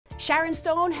Sharon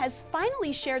Stone has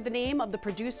finally shared the name of the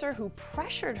producer who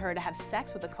pressured her to have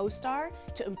sex with a co-star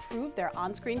to improve their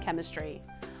on-screen chemistry.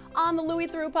 On the Louis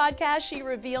Theroux podcast, she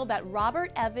revealed that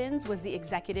Robert Evans was the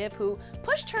executive who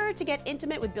pushed her to get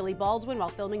intimate with Billy Baldwin while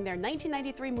filming their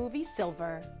 1993 movie,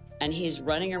 Sliver. And he's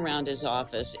running around his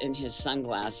office in his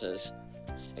sunglasses,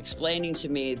 explaining to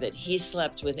me that he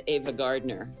slept with Ava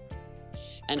Gardner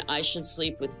and I should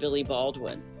sleep with Billy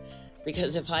Baldwin.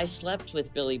 Because if I slept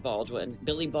with Billy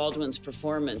Baldwin's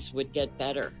performance would get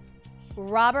better.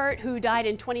 Robert, who died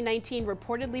in 2019,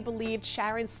 reportedly believed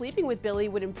Sharon sleeping with Billy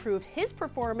would improve his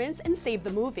performance and save the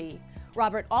movie.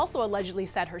 Robert also allegedly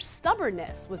said her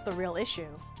stubbornness was the real issue.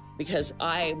 Because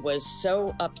I was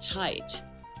so uptight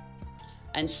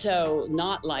and so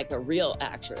not like a real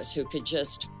actress who could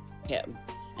just him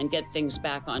and get things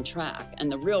back on track.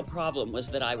 And the real problem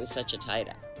was that I was such a tight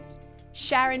ass.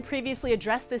 Sharon previously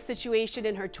addressed this situation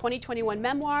in her 2021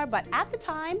 memoir, but at the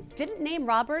time didn't name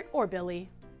Robert or Billy.